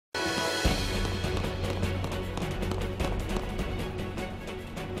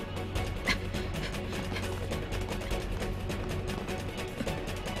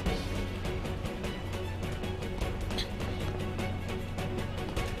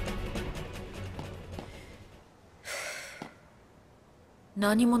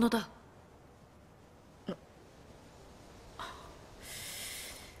何者だ？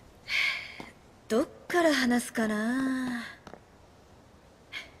どっから話すかな。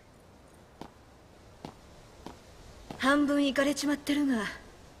半分イカれちまってるが、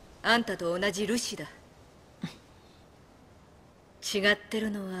あんたと同じルシだ。違ってる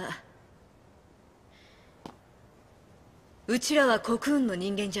のは、うちらはコクーンの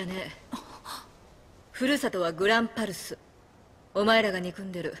人間じゃねえ。ふるさとはグランパルス。お前らが憎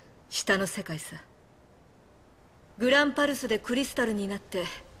んでる下の世界さ。グランパルスでクリスタルになって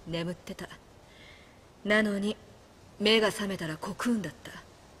眠ってた。なのに目が覚めたらコクーンだった。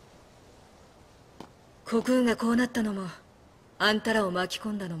コクーンがこうなったのも、あんたらを巻き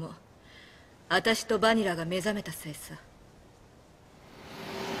込んだのも、私とバニラが目覚めたせいさ。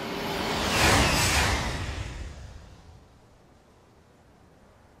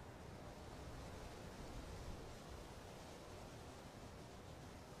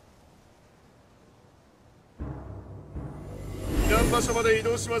避難場所まで移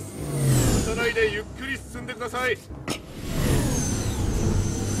動します。車内でゆっくり進んでください。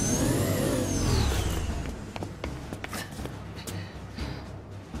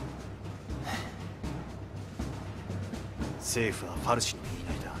政府はファルシの言い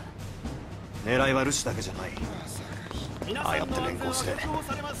なりだ。狙いはルシだけじゃない。ああやって連行して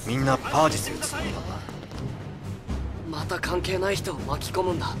みんなパージするつもりなんだ。また関係ない人を巻き込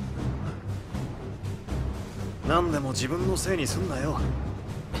むんだ。何でも自分のせいにすんなよ。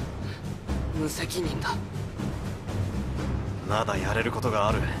無責任だ。まだやれることが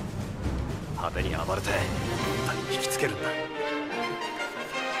ある。派手に暴れて一体引きつけるんだ。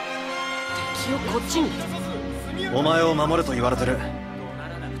敵をこっちに。お前を守れと言われてる。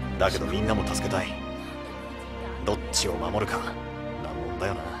だけどみんなも助けたい。どっちを守るかなもんだ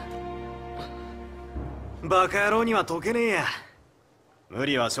よな。バカ野郎には解けねえや。無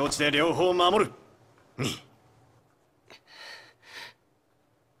理は承知で両方守る。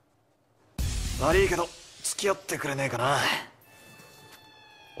悪いけど付き合ってくれねえかな。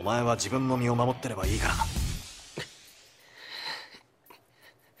お前は自分の身を守ってればいいから。